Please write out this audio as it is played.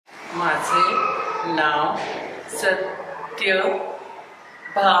माझे नाव सत्यभामा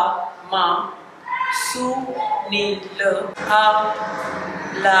सुनील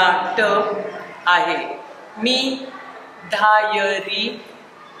लाट आहे। मी धायरी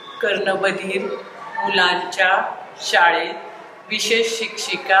कर्णबधीर मुलांच्या शाळेत विशेष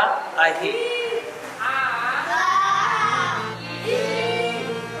शिक्षिका आहे।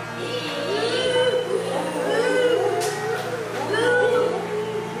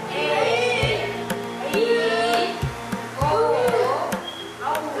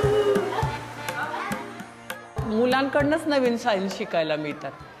 मुलांकडूनच नवीन सायन्स शिकायला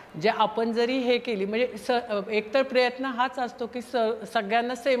मिळतात। जे आपण जरी हे केली म्हणजे एकतर प्रयत्न हाच असतो की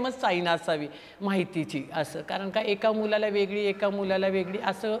सगळ्यांना सेमच साईन असावी माहितीची असं, कारण का एका मुलाला वेगळी एका मुलाला वेगळी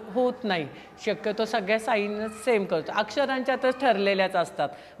असं होत नाही। शक्यतो सगळ्या साईनच सेम करतो। अक्षरांच्या तर ठरलेल्याच असतात,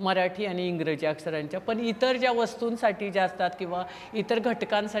 मराठी आणि इंग्रजी अक्षरांच्या, पण इतर ज्या वस्तूंसाठी ज्या असतात किंवा इतर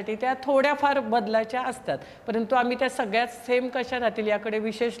घटकांसाठी त्या थोड्याफार बदलाच्या असतात, परंतु आम्ही त्या सगळ्याच सेम कशा राहतील याकडे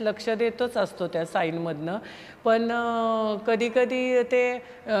विशेष लक्ष देतच असतो त्या साईनमधनं। पण कधी कधी ते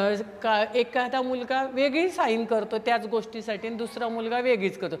एखादा मुलगा वेगळी साईन करतो त्याच गोष्टीसाठी आणि दुसरा मुलगा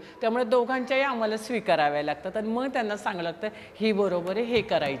वेगळीच करतो, त्यामुळे दोघांच्याही आम्हाला स्वीकाराव्या लागतात आणि मग त्यांना सांगायला लागतं ही बरोबर आहे, हे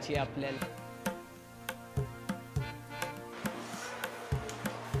करायची आपल्याला।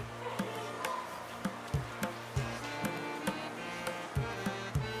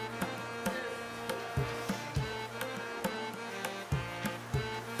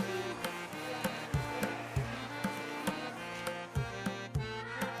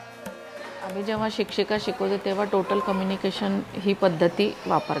 आम्ही जेव्हा शिक्षिका शिकवतो तेव्हा टोटल कम्युनिकेशन ही पद्धती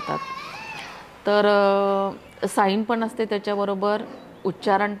वापरतात। तर साईन पण असते, त्याच्याबरोबर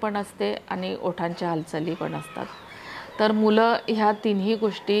उच्चारण पण असते आणि ओठांच्या हालचाली पण असतात। तर मुलं ह्या तिन्ही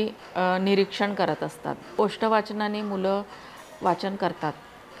गोष्टी निरीक्षण करत असतात। गोष्ट वाचनाने मुलं वाचन करतात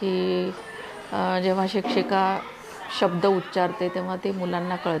की जेव्हा शिक्षिका शब्द उच्चारते तेव्हा ते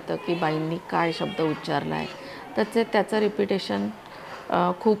मुलांना कळतं की बाईंनी काय शब्द उच्चारला आहे, तर त्याचं रिपिटेशन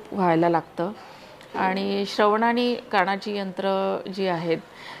खूप व्हायला लागतं। आणि श्रवण आणि कानाची यंत्र जी आहेत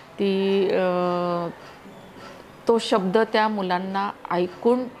ती तो शब्द त्या मुलांना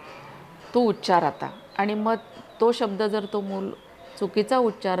ऐकून तो उच्चारता, आणि मग तो शब्द जर तो मूल चुकीचा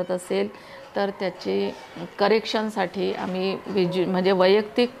उच्चारत असेल तर त्याचे करेक्शनसाठी आम्ही म्हणजे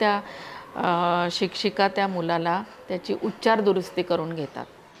वैयक्तिक त्या शिक्षिका त्या मुलाला त्याची उच्चार दुरुस्ती करून घेतात।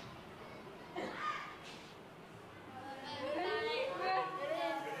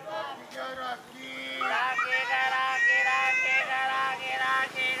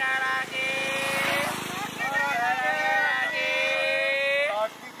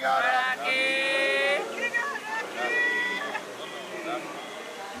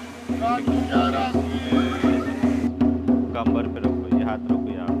 कमर पे रखो, ये हाथ रखो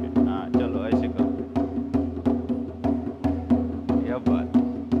यहाँ पे। हाँ चलो ऐसे करो, यह बात,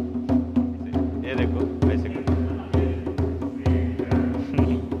 ये देखो ऐसे करो।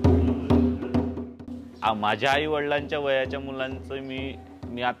 माझ्या आई वडिलांच्या वयाच्या मुलांचं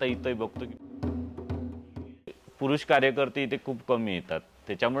मी आता इथं बघतो की पुरुष कार्यकर्ते इथे खूप कमी येतात,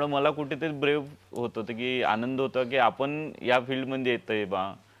 त्याच्यामुळे मला कुठेतरी ब्रेव होत होतं की आनंद होता की आपण या फील्डमध्ये येतोय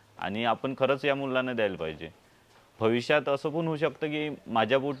बा, आणि आपण खरंच या मुलांना द्यायला पाहिजे। भविष्यात असं पण होऊ शकतं की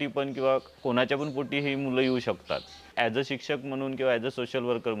माझ्या पोटी पण किंवा कोणाच्या पण पोटी ही मुलं येऊ शकतात। ॲज अ शिक्षक म्हणून किंवा ॲज अ सोशल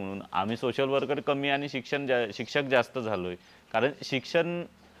वर्कर म्हणून आम्ही सोशल वर्कर कमी आणि शिक्षक जास्त झालो आहे, कारण शिक्षण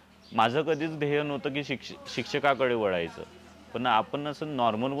माझं कधीच ध्येय नव्हतं की शिक्षकाकडे वळायचं, पण आपण असं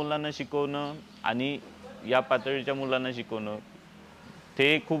नॉर्मल मुलांना शिकवणं आणि या पातळीच्या मुलांना शिकवणं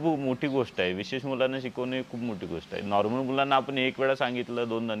ते खूप मोठी गोष्ट आहे। विशेष मुलांना शिकवणं ही खूप मोठी गोष्ट आहे। नॉर्मल मुलांना आपण एक वेळा सांगितलं,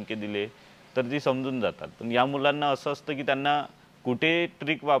 2 दणके दिले तर ती समजून जातात, पण या मुलांना असं असतं की त्यांना कुठे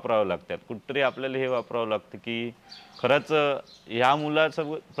ट्रिक वापरावं लागतात, कुठेतरी आपल्याला हे वापरावं लागतं की खरंच ह्या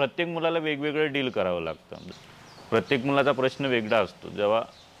मुलाचं प्रत्येक मुलाला वेगवेगळं डील करावं लागतं। प्रत्येक मुलाचा प्रश्न वेगळा असतो। जेव्हा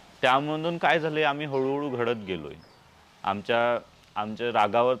त्यामधून काय झालं, आम्ही हळूहळू घडत गेलोय। आमच्या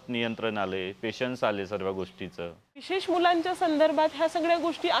रागावर नियंत्रण आले, पेशन्स आले सर्व गोष्टीचं। विशेष मुलांच्या संदर्भात ह्या सगळ्या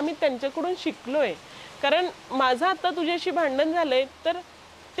गोष्टी आम्ही त्यांच्याकडून शिकलोय, कारण माझं आता तुझ्याशी भांडण झालंय तर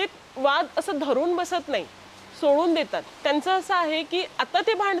ते वाद असं धरून बसत नाही, सोडून देतात। त्यांचं असं आहे की आता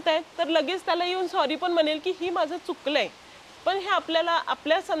ते भांडतायत तर लगेच त्याला येऊन सॉरी पण म्हणेल की ही माझं चुकलंय, पण हे आपल्याला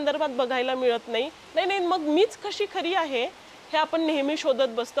आपल्या संदर्भात बघायला मिळत नाही। नाही मग मीच कशी खरी आहे हे आपण नेहमी शोधत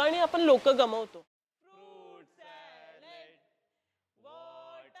बसतो आणि आपण लोक गमावतो।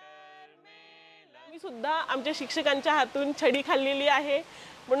 मी सुद्धा आमच्या शिक्षकांच्या हातून छडी खाल्लेली आहे,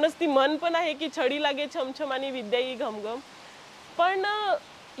 म्हणूनच ती मन पण आहे की छडी लागे छमछम आणि विद्या ही घमघम, पण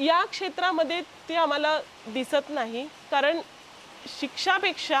या क्षेत्रामध्ये ते आम्हाला दिसत नाही, कारण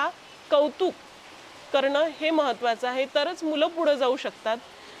शिक्षापेक्षा कौतुक करणं हे महत्त्वाचं आहे, तरच मुलं पुढे जाऊ शकतात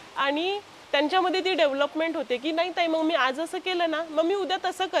आणि त्यांच्यामध्ये ती डेव्हलपमेंट होते की नाही ताई मग मी आज असं केलं ना मग मी उद्या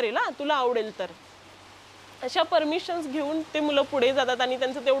तसं करेल, तुला आवडेल तर. अशा परमिशन्स घेऊन ते मुलं पुढे जातात आणि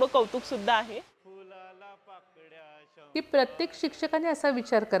त्यांचं तेवढं कौतुक सुद्धा आहे की प्रत्येक शिक्षकाने असा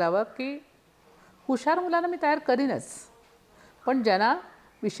विचार करावा की हुशार मुलांना मी तयार करीनच, पण ज्यांना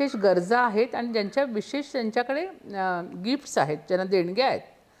विशेष गरजा आहेत आणि त्यांच्याकडे गिफ्ट्स आहेत, ज्यांना देणग्या आहेत.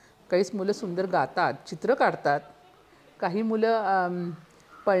 काही मुलं सुंदर गातात, चित्र काढतात, काही मुलं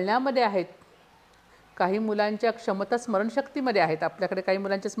पळण्यामध्ये आहेत, काही मुलांच्या क्षमता स्मरणशक्तीमध्ये आहेत. आपल्याकडे काही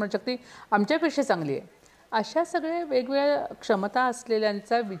मुलांची स्मरणशक्ती आमच्यापेक्षा चांगली आहे. अशा सगळ्या वेगवेगळ्या क्षमता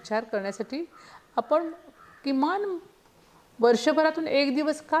असलेल्यांचा विचार करण्यासाठी आपण किमान वर्षभरातून एक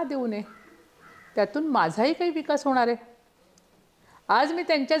दिवस का देऊ नये? त्यातून माझाही काही विकास होणार आहे. आज मी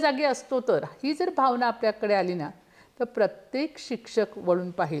त्यांच्या जागी असतो तर ही जर भावना आपल्याकडे आली ना तर प्रत्येक शिक्षक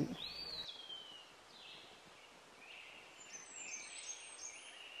वळून पाहिल.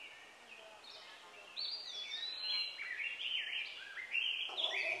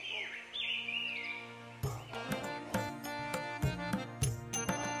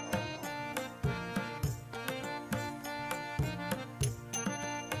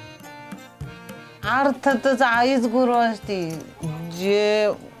 अर्थातच आईच गुरु असते. जे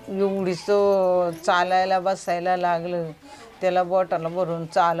एवढीच चालायला बसायला लागलं, त्याला बोटाला भरून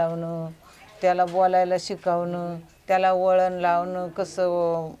चालवणं, त्याला बोलायला शिकवणं, त्याला वळण लावणं,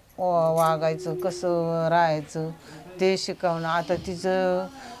 कसं वागायचं, कसं राहायचं ते शिकवणं. आता तिचं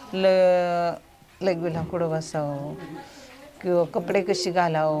लगबीला कुठं बसावं किंवा कपडे कशी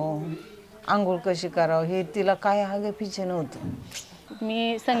घालावं, आंघोळ कशी करावं हे तिला काय आगे पिछे नव्हतं.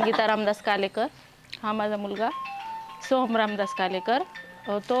 मी संगीता रामदास कालेकर, हा माझा मुलगा सोहम रामदास कालेकर.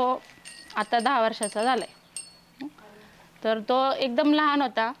 तो आता 10 वर्षाचा झाला आहे. तर तो एकदम लहान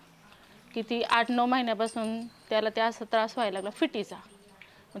होता, किती 8-9 महिन्यापासून त्याला त्या असं त्रास व्हायला लागला फिटीचा.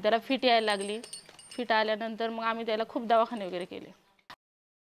 मग त्याला फिट यायला लागली. फिट आल्यानंतर मग आम्ही त्याला खूप दवाखाने वगैरे केले.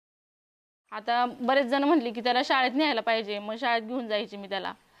 आता बरेच जण म्हणले की त्याला शाळेत न्यायला पाहिजे, मग शाळेत घेऊन जायची मी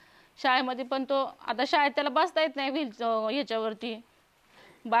त्याला. शाळेमध्ये पण तो आता शाळेत त्याला बसता येत नाही ह्याच्यावरती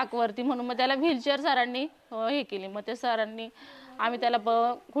बाकवरती, म्हणून मग त्याला व्हीलचेअर सरांनी हे केली. मग त्या सरांनी आम्ही त्याला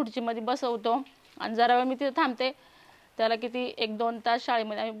खुर्चीमध्ये बसवतो आणि जरा वेळ मी तिथे थांबते. त्याला किती 1-2 तास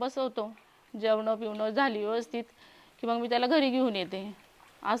शाळेमध्ये आम्ही बसवतो. जेवणं पिवणं झाली व्यवस्थित की मग मी त्याला घरी घेऊन येते.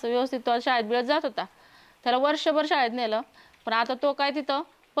 असं व्यवस्थित तो शाळेत बिळत जात होता. त्याला वर्षभर शाळेत नेलं, पण आता तो काय तिथं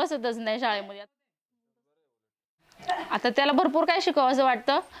बसतच नाही शाळेमध्ये. आता त्याला भरपूर काय शिकावं असं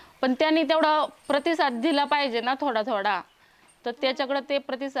वाटतं, पण त्यांनी तेवढा प्रतिसाद दिला पाहिजे ना थोडा थोडा. तर त्याच्याकडे ते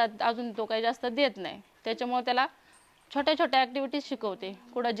प्रतिसाद अजून तो काही जास्त देत नाही. त्याच्यामुळे त्याला छोट्या छोट्या ॲक्टिव्हिटीज शिकवते.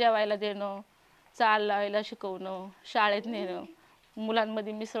 कुठं जेवायला देणं, चालायला शिकवणं, शाळेत नेणं,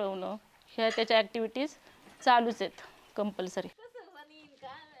 मुलांमध्ये मिसळवणं, ह्या त्याच्या ॲक्टिव्हिटीज चालूच आहेत कंपल्सरी.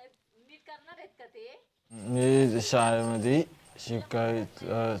 मी शाळेमध्ये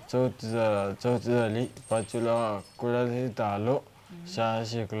चौथी झाली. 5वीला कुडाळ इथं आलो, शाळा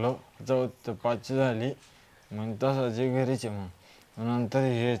शिकलो. 5वी झाली, मग तसाची घरीचे. मग नंतर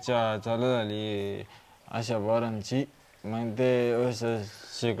हे चालू झाली अशा पोरांची. मग ते असं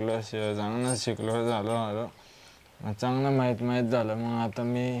शिकलो, चांगलं शिकलो, झालं मग चांगलं माहीत झालं. मग आता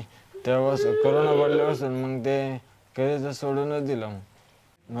मी तेव्हा कोरोना पडल्यापासून मग ते कधीच सोडूनच दिलं.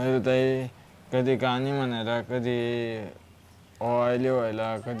 मग ताई कधी गाणी म्हणायला, कधी ओवाय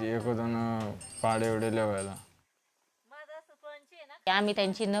लिवायला, कधी 1-2 पाढे एवढे लिवायला. आम्ही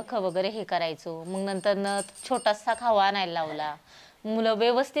त्यांची नख वगैरे हे करायचो. मग नंतर छोटासा खावा आणायला लावला. मुलं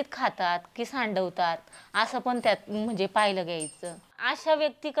व्यवस्थित खातात की सांडवतात असं पण त्यात म्हणजे पाहिलं घ्यायचं. अशा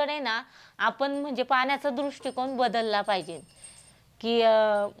व्यक्तीकडे ना आपण म्हणजे पाहण्याचा दृष्टिकोन बदलला पाहिजे की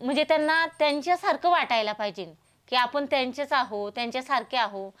म्हणजे त्यांना त्यांच्यासारखं वाटायला पाहिजे की आपण त्यांचेच आहोत, त्यांच्यासारखे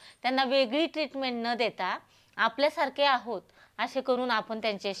आहोत. त्यांना वेगळी ट्रीटमेंट न देता आपल्यासारखे आहोत असे करून आपण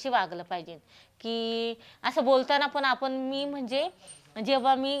त्यांच्याशी वागलं पाहिजे. की असं बोलताना पण आपण मी म्हणजे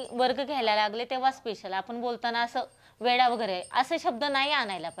जेव्हा मी वर्ग घ्यायला लागले तेव्हा स्पेशल आपण बोलताना असं वेडा वगैरे असे शब्द नाही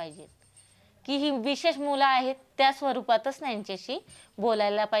आणायला पाहिजेत. की ही विशेष मुलं आहेत त्या स्वरूपातच त्यांच्याशी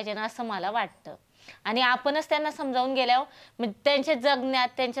बोलायला पाहिजे ना असं मला वाटतं. आणि आपणच त्यांना समजावून गेल्यावर त्यांच्या जगण्यात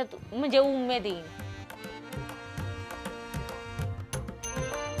त्यांच्यात म्हणजे उमेद येईल.